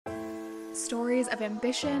Stories of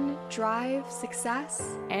ambition, drive,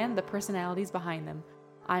 success, and the personalities behind them.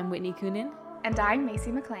 I'm Whitney Coonan. And I'm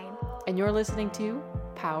Macy McLean. And you're listening to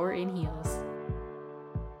Power in Heels.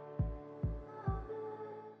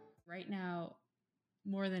 Right now,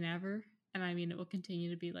 more than ever, and I mean, it will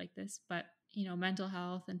continue to be like this, but, mental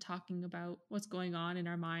health and talking about what's going on in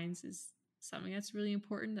our minds is something that's really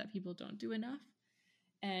important that people don't do enough.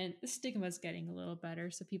 And the stigma is getting a little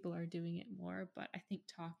better, so people are doing it more, but I think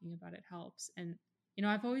talking about it helps. And,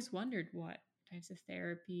 I've always wondered what types of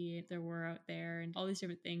therapy there were out there and all these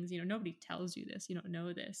different things. Nobody tells you this. You don't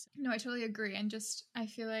know this. No, I totally agree. And I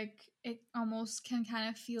feel like it almost can kind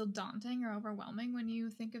of feel daunting or overwhelming when you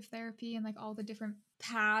think of therapy and like all the different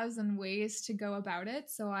paths and ways to go about it.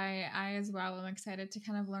 So I as well am excited to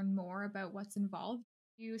kind of learn more about what's involved.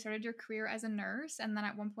 You started your career as a nurse and then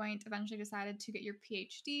at one point eventually decided to get your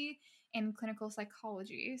PhD in clinical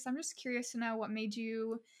psychology. So I'm just curious to know what made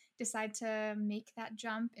you decide to make that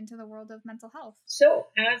jump into the world of mental health. So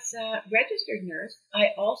as a registered nurse, I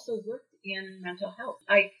also worked in mental health.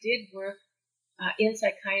 I did work in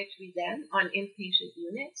psychiatry then on inpatient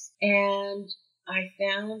units, and I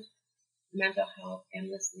found mental health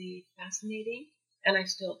endlessly fascinating, and I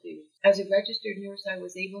still do. As a registered nurse, I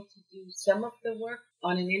was able to do some of the work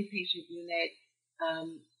on an inpatient unit.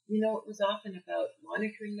 It was often about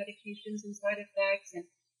monitoring medications and side effects, and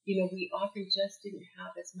we often just didn't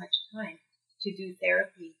have as much time to do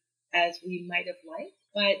therapy as we might have liked.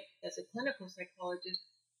 But as a clinical psychologist,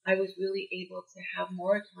 I was really able to have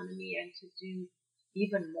more autonomy and to do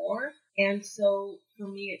even more. And so for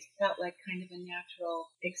me, it felt like kind of a natural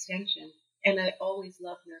extension. And I always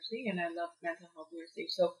loved nursing and I loved mental health nursing.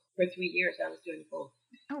 So for 3 years, I was doing both.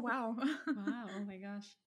 Oh, wow. Wow. Oh my gosh.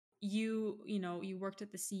 You worked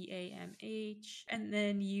at the CAMH and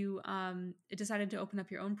then you decided to open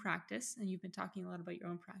up your own practice, and you've been talking a lot about your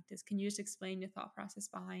own practice. Can you just explain your thought process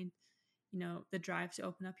behind, the drive to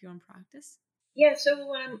open up your own practice? Yeah, so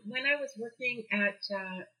when I was working at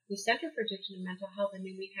the Center for Addiction and Mental Health,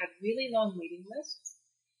 we had really long waiting lists.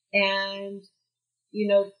 And,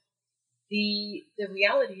 the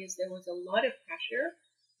reality is there was a lot of pressure,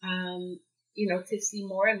 to see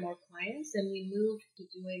more and more clients. And we moved to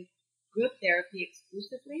doing group therapy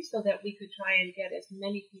exclusively so that we could try and get as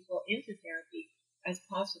many people into therapy as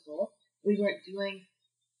possible. We weren't doing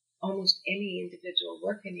almost any individual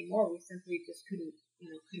work anymore. We simply just couldn't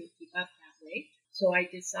keep up that way. So I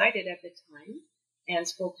decided at the time and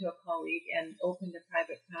spoke to a colleague and opened a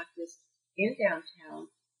private practice in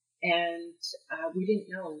downtown. And we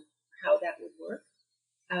didn't know how that would work.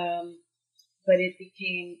 But it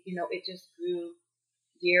became, it just grew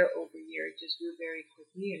year over year. It just grew very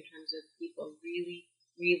quickly in terms of people really,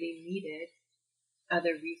 really needed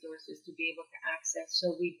other resources to be able to access.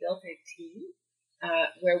 So we built a team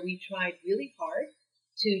where we tried really hard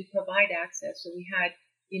to provide access. So we had,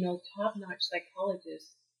 top-notch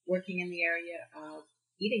psychologists working in the area of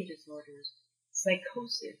eating disorders,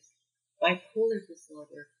 psychosis, bipolar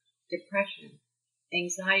disorder, depression,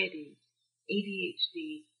 anxiety,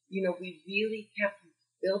 ADHD. We really kept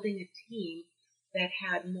building a team that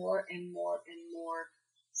had more and more and more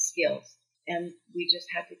skills. And we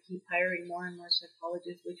just had to keep hiring more and more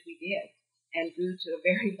psychologists, which we did, and grew to a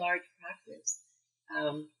very large practice.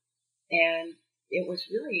 And it was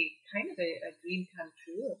really kind of a dream come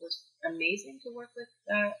true. It was amazing to work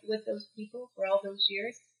with those people for all those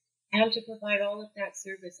years and to provide all of that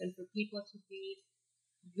service and for people to be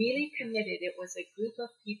really committed. It was a group of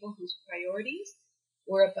people whose priorities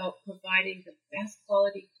were about providing the best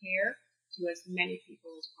quality care to as many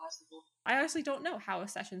people as possible. I honestly don't know how a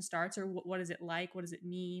session starts or what is it like? What does it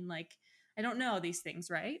mean? Like, I don't know these things,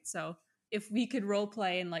 right? So if we could role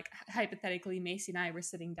play and like hypothetically Macy and I were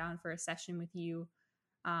sitting down for a session with you,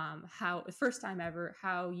 how first time ever,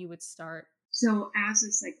 how you would start. So as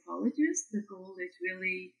a psychologist, the goal is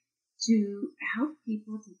really to help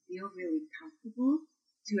people to feel really comfortable,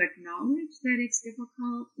 to acknowledge that it's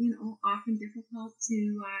difficult, often difficult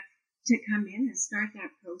to come in and start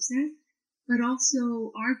that process. But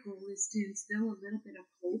also our goal is to instill a little bit of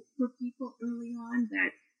hope for people early on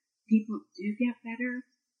that people do get better.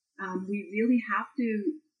 We really have to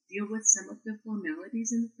deal with some of the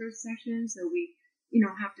formalities in the first session. So we,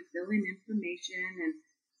 have to fill in information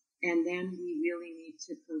and then we really need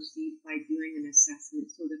to proceed by doing an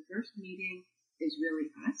assessment. So the first meeting is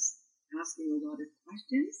really us asking a lot of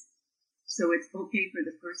questions. So it's okay for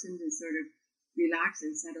the person to sort of relax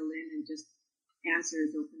and settle in and just answer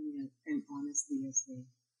as openly and honestly as they.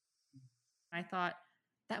 I thought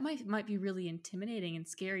that might be really intimidating and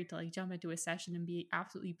scary to like jump into a session and be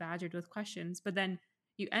absolutely badgered with questions. But then,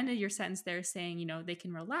 you ended your sentence there saying, they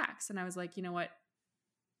can relax. And I was like, you know what?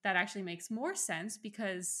 That actually makes more sense,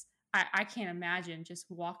 because I can't imagine just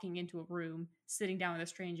walking into a room, sitting down with a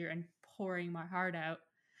stranger and pouring my heart out,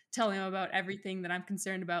 telling them about everything that I'm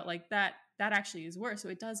concerned about. Like that actually is worse. So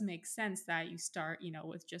it does make sense that you start,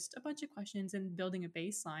 with just a bunch of questions and building a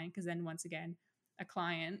baseline, because then once again, a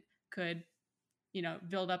client could,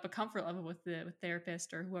 build up a comfort level with the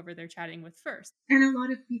therapist or whoever they're chatting with first. And a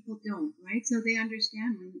lot of people don't, right? So they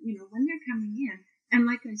understand when they're coming in. And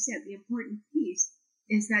like I said, the important piece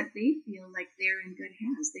is that they feel like they're in good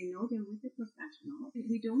hands. They know they're with a professional.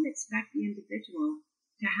 We don't expect the individual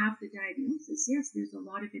to have the diagnosis. Yes, there's a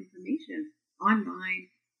lot of information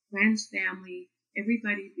online, friends, family,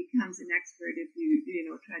 everybody becomes an expert if you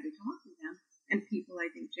try to talk to them. And people,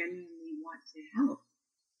 I think, genuinely want to help.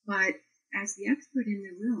 But as the expert in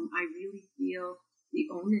the room, I really feel the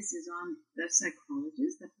onus is on the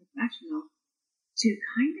psychologist, the professional, to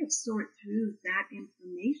kind of sort through that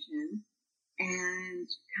information and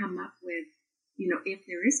come up with, if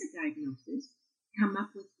there is a diagnosis, come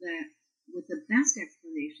up with the best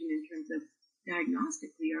explanation in terms of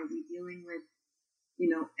diagnostically. Are we dealing with,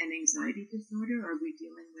 an anxiety disorder? Are we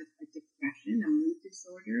dealing with a depression, a mood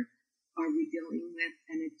disorder? Are we dealing with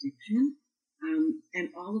an addiction? And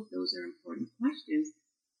all of those are important questions,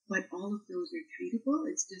 but all of those are treatable.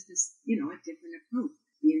 It's just a different approach.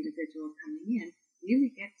 The individual coming in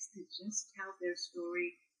really gets to just tell their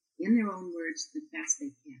story in their own words the best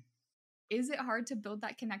they can. Is it hard to build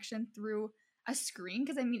that connection through a screen?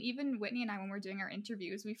 Because I mean, even Whitney and I, when we're doing our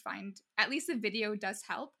interviews, we find at least the video does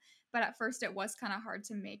help. But at first it was kind of hard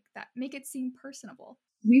to make it seem personable.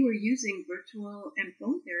 We were using virtual and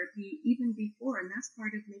phone therapy even before, and that's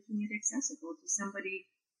part of making it accessible to somebody,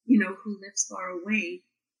 who lives far away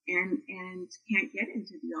and can't get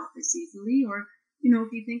into the office easily. Or,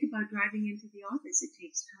 if you think about driving into the office, it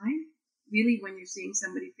takes time. Really, when you're seeing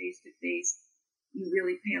somebody face to face, you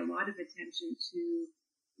really pay a lot of attention to,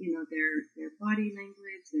 their body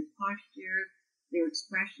language, their posture, their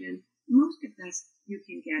expression. Most of this you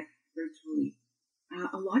can get virtually.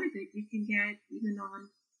 A lot of it you can get even on,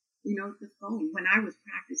 the phone. When I was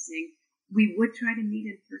practicing, we would try to meet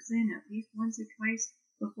in person at least once or twice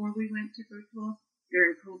before we went to virtual.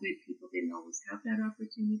 During COVID, people didn't always have that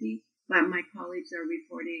opportunity, but my colleagues are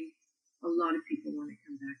reporting a lot of people want to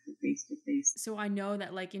come back to face-to-face. So I know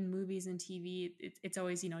that like in movies and TV, it's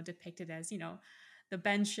always, depicted as, the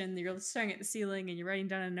bench and you're staring at the ceiling and you're writing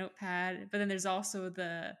down a notepad. But then there's also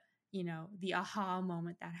the aha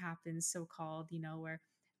moment that happens, so-called, where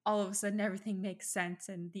all of a sudden everything makes sense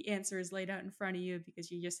and the answer is laid out in front of you because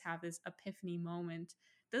you just have this epiphany moment.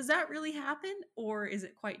 Does that really happen, or is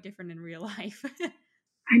it quite different in real life?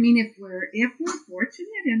 I mean, if we're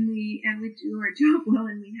fortunate and we do our job well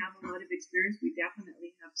and we have a lot of experience, we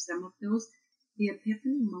definitely have some of those. The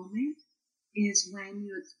epiphany moment is when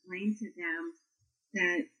you explain to them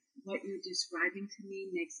that what you're describing to me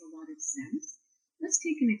makes a lot of sense. Let's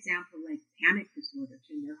take an example like panic disorder.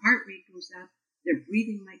 And their heart rate goes up, their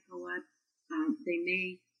breathing might go up, they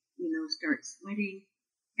may, start sweating,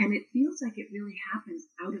 and it feels like it really happens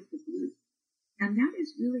out of the blue. And that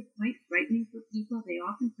is really quite frightening for people. They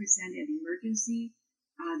often present at emergency.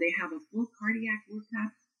 They have a full cardiac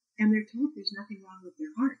workup, and they're told there's nothing wrong with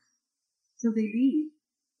their heart. So they leave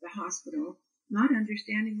the hospital not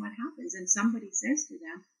understanding what happens. And somebody says to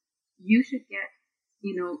them, you should get,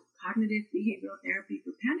 cognitive behavioral therapy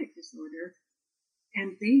for panic disorder.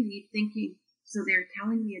 And they leave thinking, so they're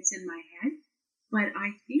telling me it's in my head, but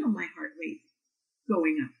I feel my heart rate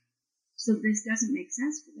going up. So this doesn't make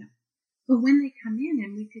sense for them. But when they come in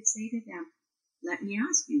and we could say to them, let me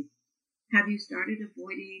ask you, have you started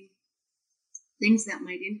avoiding things that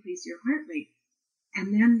might increase your heart rate?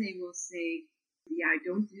 And then they will say, yeah, I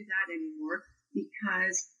don't do that anymore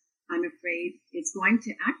because I'm afraid it's going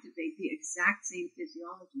to activate the exact same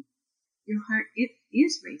physiology. Your heart, it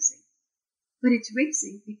is racing, but it's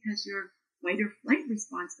racing because your fight or flight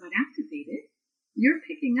response got activated. You're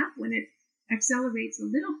picking up when it accelerates a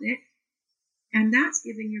little bit, and that's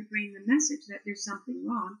giving your brain the message that there's something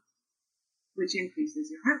wrong, which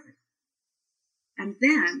increases your heart rate. And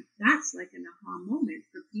then that's like an aha moment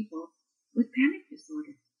for people with panic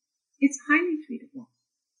disorder. It's highly treatable,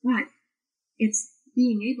 but it's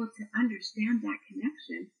being able to understand that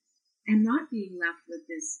connection and not being left with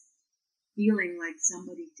this feeling like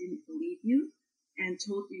somebody didn't believe you and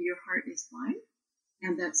told you your heart is fine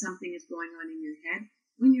and that something is going on in your head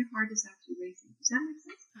when your heart is actually racing. Does that make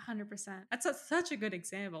sense? 100%. That's such a good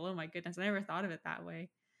example. Oh my goodness. I never thought of it that way.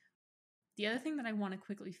 The other thing that I want to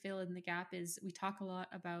quickly fill in the gap is we talk a lot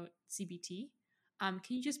about CBT.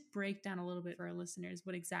 Can you just break down a little bit for our listeners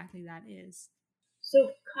what exactly that is? So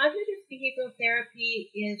cognitive behavioral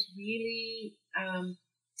therapy is really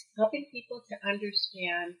helping people to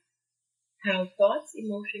understand how thoughts,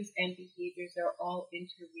 emotions, and behaviors are all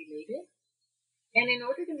interrelated. And in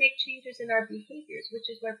order to make changes in our behaviors, which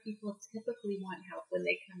is where people typically want help when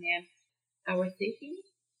they come in, our thinking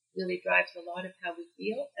really drives a lot of how we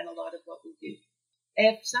feel and a lot of what we do.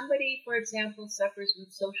 If somebody, for example, suffers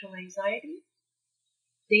with social anxiety,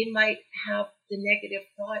 they might have the negative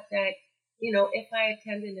thought that, if I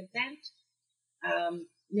attend an event,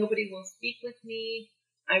 nobody will speak with me,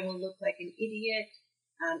 I will look like an idiot,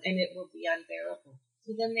 and it will be unbearable.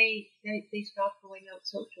 So then they stop going out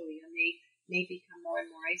socially and they may become more and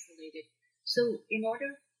more isolated. So in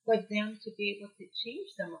order for them to be able to change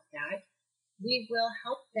some of that, we will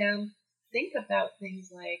help them think about things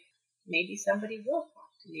like, maybe somebody will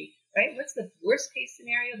talk to me, right? What's the worst case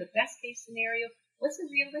scenario, the best case scenario? What's the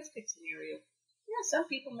realistic scenario? Yeah, some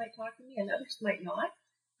people might talk to me and others might not.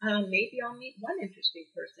 Maybe I'll meet one interesting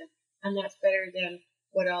person, and that's better than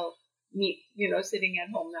what I'll meet, sitting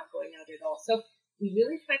at home, not going out at all. So we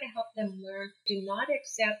really try to help them learn to not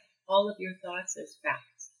accept all of your thoughts as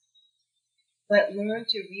facts, but learn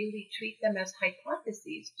to really treat them as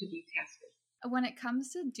hypotheses to be tested. When it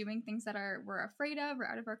comes to doing things that we're afraid of or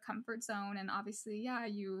out of our comfort zone, and obviously, yeah,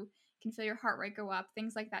 you can feel your heart rate go up,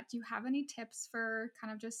 things like that. Do you have any tips for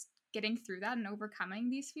kind of just getting through that and overcoming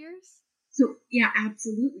these fears? So yeah,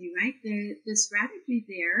 absolutely, right? The strategy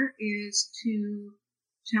there is to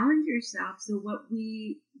challenge yourself. So what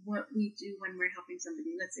we do when we're helping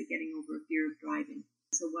somebody, let's say getting over a fear of driving.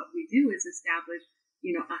 So what we do is establish,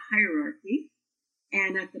 a hierarchy,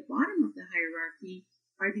 and at the bottom of the hierarchy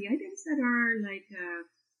are the items that are like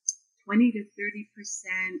 20 to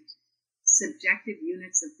 30% subjective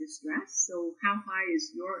units of distress. So how high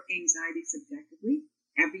is your anxiety subjectively?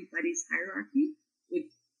 Everybody's hierarchy would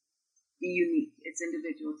be unique. It's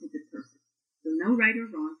individual to the person. So no right or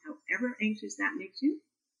wrong. However anxious that makes you,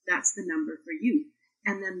 that's the number for you.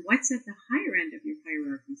 And then what's at the higher end of your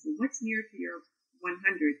hierarchy? So what's near to your 100,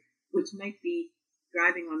 which might be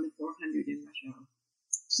driving on the 400 in rush hour.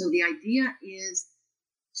 So the idea is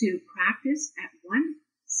to practice at one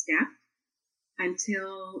step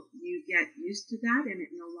until you get used to that and it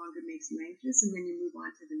no longer makes you anxious, and then you move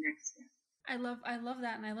on to the next step. I love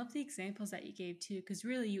that, and I love the examples that you gave too, because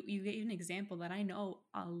really you gave an example that I know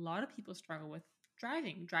a lot of people struggle with.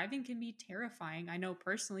 Driving can be terrifying. I know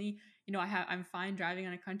personally, I'm fine driving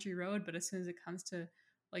on a country road, but as soon as it comes to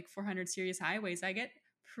like 400 serious highways, I get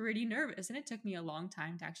pretty nervous, and it took me a long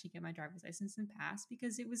time to actually get my driver's license and pass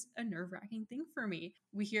because it was a nerve-wracking thing for me.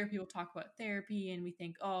 We hear people talk about therapy and we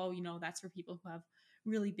think, oh, that's for people who have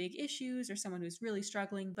really big issues or someone who's really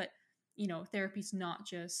struggling, but therapy's not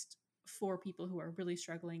just for people who are really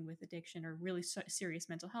struggling with addiction or really serious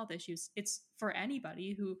mental health issues. It's for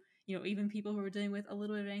anybody who, even people who are dealing with a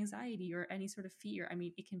little bit of anxiety or any sort of fear. I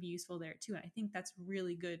mean, it can be useful there too. And I think that's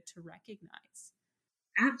really good to recognize.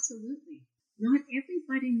 Absolutely. Not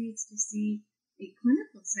everybody needs to see a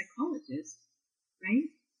clinical psychologist, right?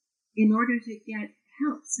 In order to get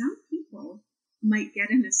help. Some people might get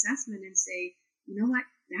an assessment and say, you know what,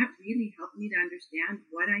 that really helped me to understand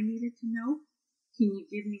what I needed to know. Can you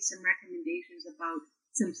give me some recommendations about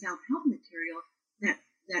some self-help material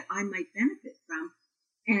that I might benefit from?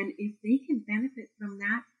 And if they can benefit from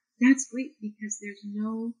that, that's great, because there's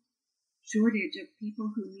no shortage of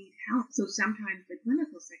people who need help. So sometimes the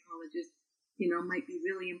clinical psychologist, might be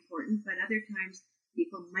really important, but other times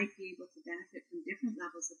people might be able to benefit from different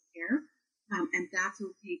levels of care. And that's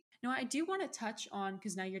okay. No, I do want to touch on,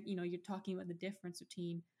 because now you're talking about the difference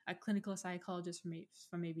between a clinical psychologist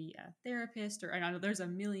from maybe a therapist, or I know there's a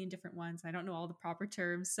million different ones. I don't know all the proper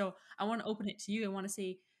terms, so I want to open it to you. I want to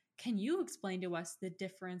say, can you explain to us the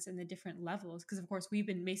difference and the different levels? Because of course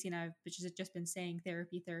Macy and I have just been saying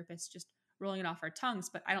therapy, therapist, just rolling it off our tongues,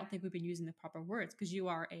 but I don't think we've been using the proper words, because you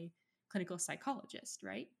are a clinical psychologist,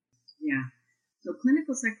 right? Yeah. So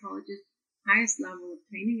clinical psychologist, highest level of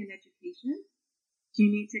training and education.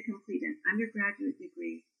 You need to complete an undergraduate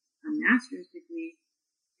degree, a master's degree,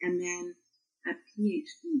 and then a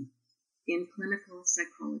PhD in clinical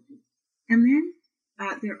psychology. And then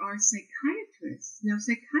there are psychiatrists. Now,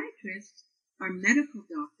 psychiatrists are medical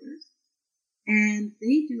doctors, and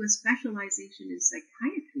they do a specialization in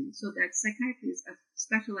psychiatry. So that psychiatry is a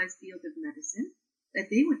specialized field of medicine that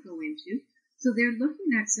they would go into. So they're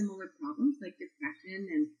looking at similar problems like depression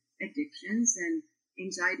and addictions and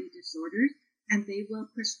anxiety disorders, and they will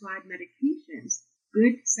prescribe medications.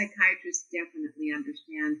 Good psychiatrists definitely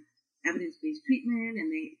understand evidence-based treatment, and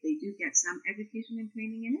they do get some education and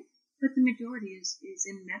training in it. but the majority is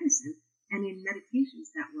in medicine and in medications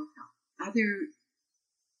that will help. Other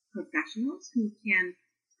professionals who can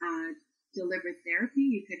deliver therapy.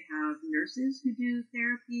 You could have nurses who do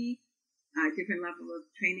therapy, different level of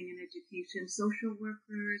training and education, social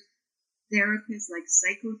workers, therapists like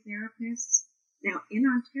psychotherapists. Now, in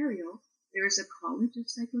Ontario, there is a college of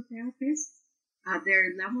psychotherapists.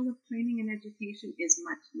 Their level of training and education is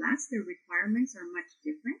much less. Their requirements are much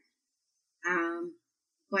different.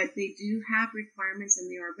 But they do have requirements and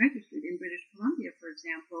they are registered. In British Columbia, for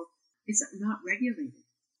example, it's not regulated.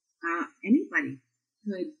 Anybody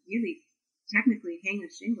could really technically hang a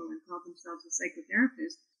shingle and call themselves a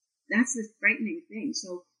psychotherapist. That's the frightening thing.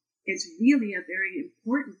 So it's really a very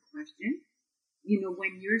important question.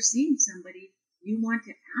 When you're seeing somebody, you want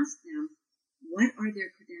to ask them, what are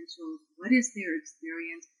their credentials? What is their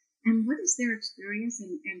experience? And what is their experience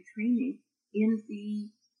and training in the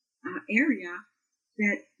area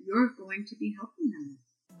that you're going to be helping them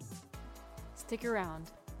with? Stick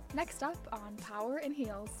around. Next up on Power in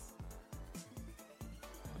Heels.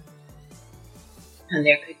 And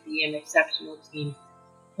there could be an exceptional team,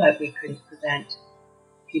 but we couldn't prevent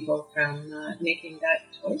people from making that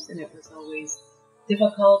choice, and it was always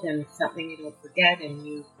difficult and something you don't forget, and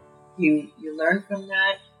you learn from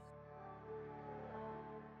that.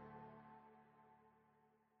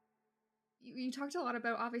 You talked a lot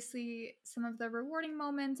about, obviously, some of the rewarding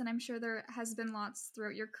moments, and I'm sure there has been lots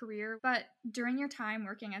throughout your career, but during your time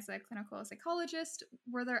working as a clinical psychologist,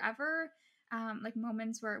 were there ever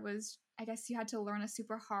moments where it was, I guess, you had to learn a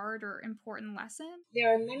super hard or important lesson?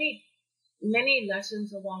 There are many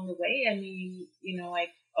lessons along the way. I mean, I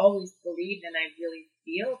always believed, and I really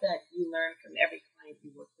feel that you learn from every client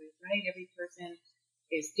you work with, right? Every person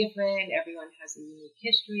is different. Everyone has a unique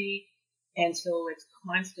history. And so it's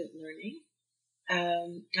constant learning.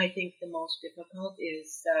 I think the most difficult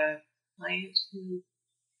is clients who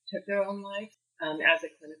took their own lives. As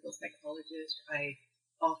a clinical psychologist, I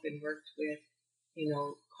often worked with,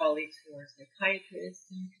 colleagues who are psychiatrists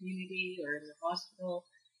in the community or in the hospital.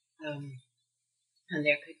 And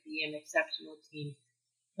there could be an exceptional team,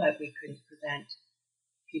 but we couldn't prevent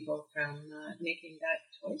people from making that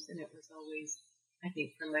choice. And it was always, I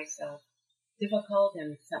think, for myself, difficult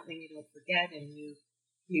and something you don't forget, and you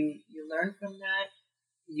learn from that.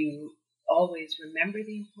 You always remember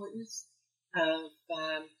the importance of,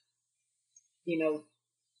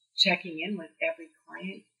 checking in with every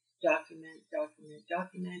client, document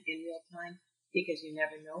in real time, because you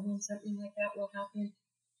never know when something like that will happen.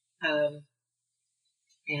 And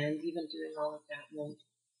even doing all of that won't,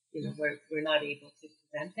 we're not able to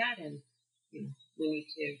prevent that. And, we need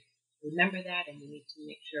to remember that, and we need to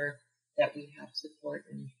make sure that we have support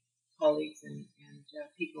and colleagues and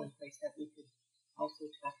people in place that we could also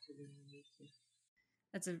talk to when we need to.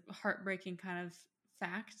 That's a heartbreaking kind of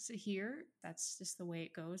fact to hear. That's just the way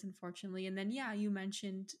it goes, unfortunately. And then, yeah, you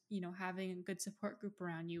mentioned, having a good support group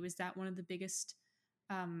around you. Is that one of the biggest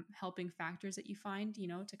helping factors that you find,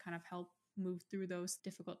 to kind of help move through those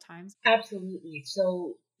difficult times? Absolutely.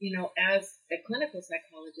 So, as a clinical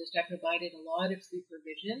psychologist, I provided a lot of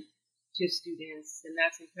supervision to students, and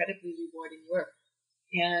that's incredibly rewarding work.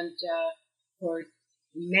 And for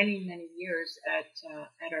many, many years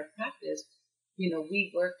at our practice,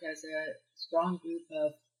 we worked as a strong group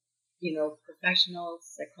of,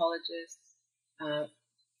 professionals, psychologists,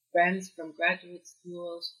 friends from graduate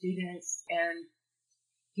school, students, and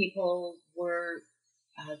people were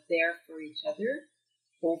there for each other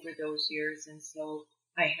over those years. And so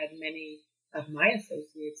I had many of my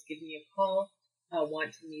associates give me a call,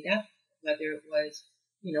 want to meet up, whether it was,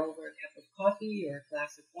 over a cup of coffee or a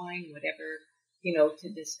glass of wine, whatever,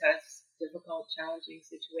 to discuss difficult, challenging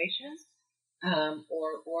situations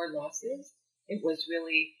or losses. It was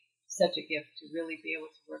really such a gift to really be able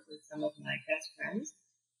to work with some of my best friends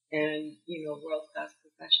and, world-class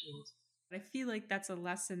professionals. I feel like that's a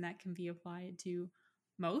lesson that can be applied to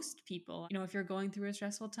most people. If you're going through a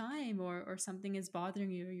stressful time or something is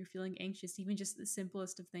bothering you or you're feeling anxious, even just the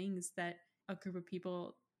simplest of things, that a group of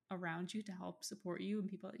people around you to help support you and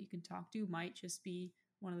people that you can talk to might just be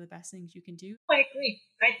one of the best things you can do. I agree.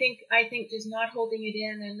 I think just not holding it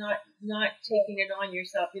in and not taking it on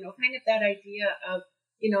yourself, kind of that idea of,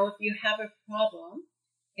 if you have a problem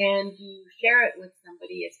and you share it with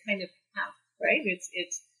somebody, it's kind of half, right?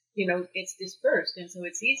 It's dispersed. And so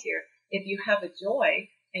it's easier. If you have a joy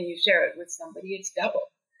and you share it with somebody, it's double,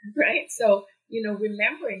 right? So,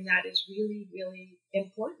 remembering that is really, really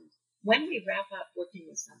important. When we wrap up working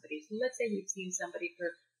with somebody, so let's say we've seen somebody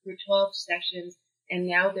for 12 sessions, and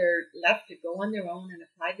now they're left to go on their own and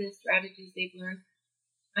apply the strategies they've learned.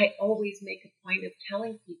 I always make a point of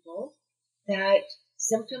telling people that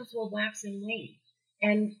symptoms will wax and wane.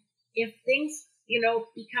 And if things,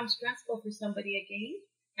 become stressful for somebody again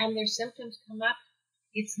and their symptoms come up,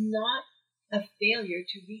 it's not a failure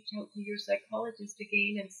to reach out to your psychologist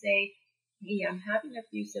again and say, hey, I'm having a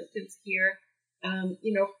few symptoms here.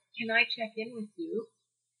 Can I check in with you?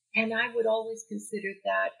 And I would always consider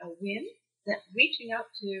that a win, that reaching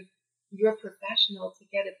out to your professional to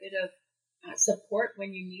get a bit of support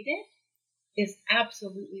when you need it is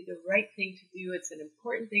absolutely the right thing to do. It's an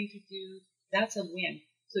important thing to do. That's a win.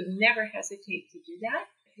 So never hesitate to do that.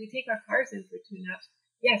 If we take our cars in for tune-ups,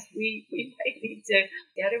 yes, we might need to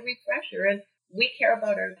get a refresher. And we care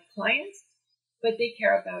about our clients, but they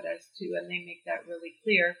care about us too, and they make that really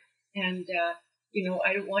clear. And,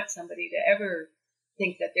 I don't want somebody to ever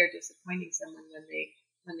think that they're disappointing someone when they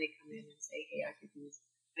come in and say, hey, I could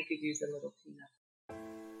use a little tune-up.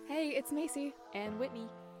 Hey, it's Macy. And Whitney.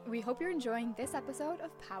 We hope you're enjoying this episode of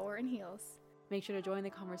Power in Heels. Make sure to join the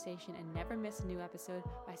conversation and never miss a new episode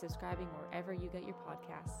by subscribing wherever you get your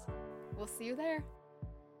podcasts. We'll see you there.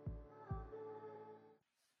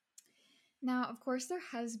 Now, of course, there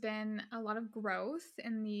has been a lot of growth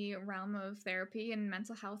in the realm of therapy and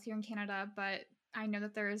mental health here in Canada, but I know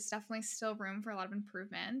that there is definitely still room for a lot of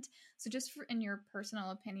improvement. So just in your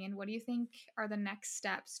personal opinion, what do you think are the next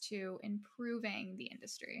steps to improving the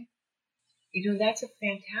industry? That's a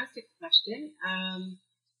fantastic question.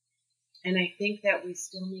 And I think that we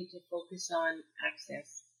still need to focus on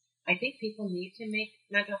access. I think people need to make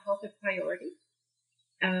mental health a priority.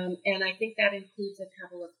 And I think that includes a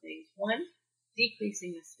couple of things. One,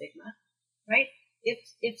 decreasing the stigma, right?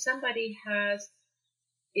 If somebody has,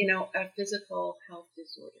 a physical health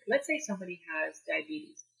disorder, let's say somebody has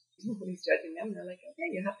diabetes, nobody's judging them. They're like, okay,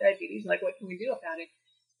 you have diabetes. Like, what can we do about it?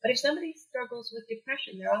 But if somebody struggles with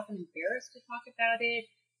depression, they're often embarrassed to talk about it.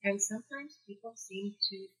 And sometimes people seem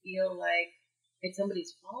to feel like it's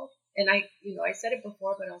somebody's fault. And I said it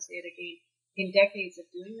before, but I'll say it again. In decades of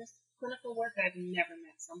doing this clinical work, I've never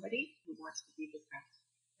met somebody who wants to be depressed.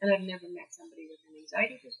 And I've never met somebody with an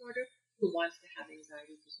anxiety disorder who wants to have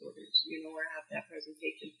anxiety disorders, or have that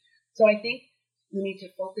presentation. So I think we need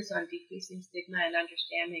to focus on decreasing stigma and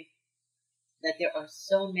understanding that there are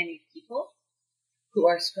so many people who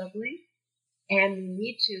are struggling, and we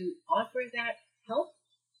need to offer that help.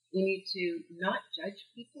 We need to not judge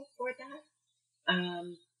people for that.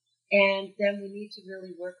 And then we need to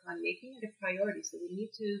really work on making it a priority. So we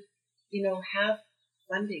need to, have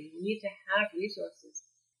funding. We need to have resources.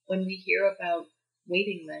 When we hear about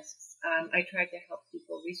waiting lists, I tried to help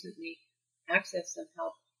people recently access some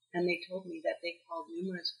help, and they told me that they called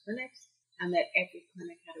numerous clinics and that every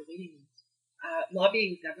clinic had a waiting list.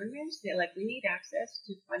 Lobbying governments, they're like, we need access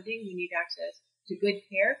to funding. We need access to good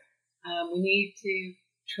care. We need to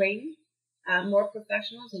train more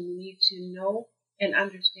professionals, and we need to know and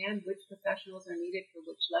understand which professionals are needed for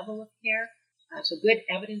which level of care. So good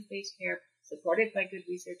evidence-based care supported by good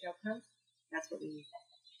research outcomes, that's what we need.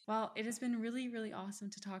 Well, it has been really, really awesome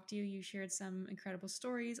to talk to you. You shared some incredible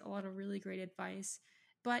stories, a lot of really great advice,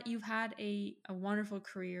 but you've had a wonderful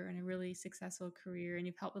career and a really successful career, and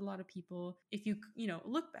you've helped a lot of people. If you,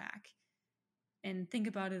 look back and think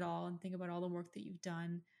about it all and think about all the work that you've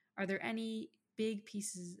done, are there any big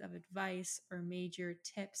pieces of advice or major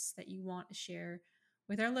tips that you want to share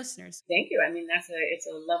with our listeners? Thank you. I mean, it's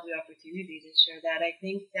a lovely opportunity to share that. I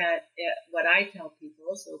think that what I tell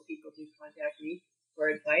people, so people do contact me for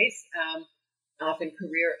advice, often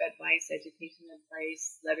career advice, education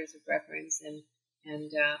advice, letters of reference, and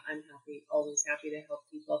I'm always happy to help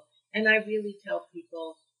people. And I really tell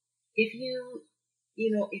people, if you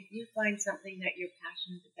find something that you're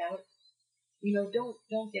passionate about,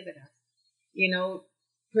 don't give it up.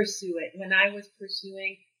 Pursue it. When I was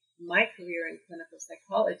pursuing my career in clinical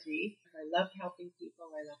psychology, I loved helping people.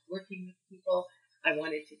 I loved working with people. I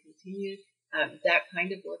wanted to continue. That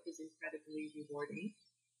kind of work is incredibly rewarding.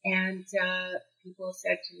 And people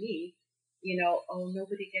said to me, oh,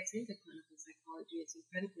 nobody gets into clinical psychology. It's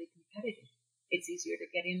incredibly competitive. It's easier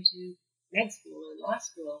to get into med school or law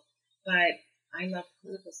school. But I loved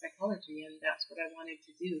clinical psychology, and that's what I wanted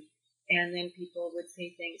to do. And then people would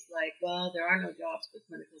say things like, well, there are no jobs for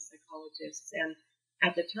clinical psychologists. And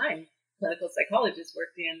at the time, clinical psychologists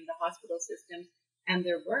worked in the hospital systems, and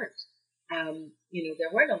there weren't.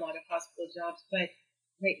 There weren't a lot of hospital jobs, but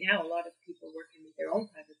right now a lot of people work in their own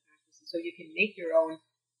private practices. So you can make your own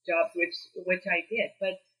jobs, which I did.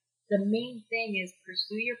 But the main thing is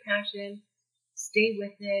pursue your passion, stay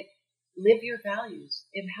with it, live your values.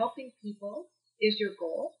 If helping people is your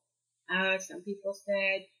goal, some people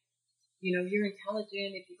said, you're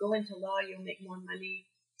intelligent. If you go into law, you'll make more money.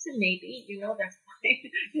 It's a maybe, that's fine.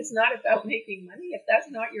 It's not about making money. If that's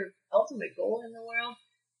not your ultimate goal in the world,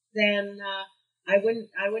 then I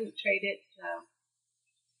wouldn't trade it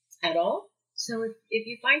at all. So if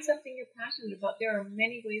you find something you're passionate about, there are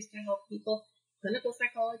many ways to help people. Clinical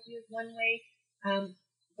psychology is one way,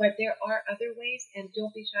 but there are other ways, and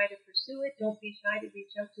don't be shy to pursue it. Don't be shy to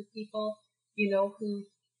reach out to people, who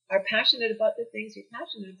are passionate about the things you're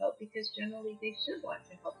passionate about, because generally they should want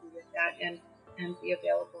to help you with that and be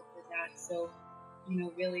available for that. So,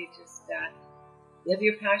 really just live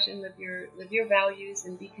your passion, live your values,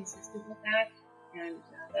 and be consistent with that, and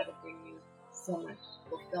that'll bring you so much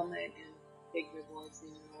fulfillment and big rewards in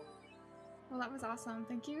your life. Well, that was awesome.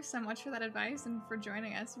 Thank you so much for that advice and for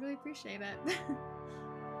joining us. Really appreciate it.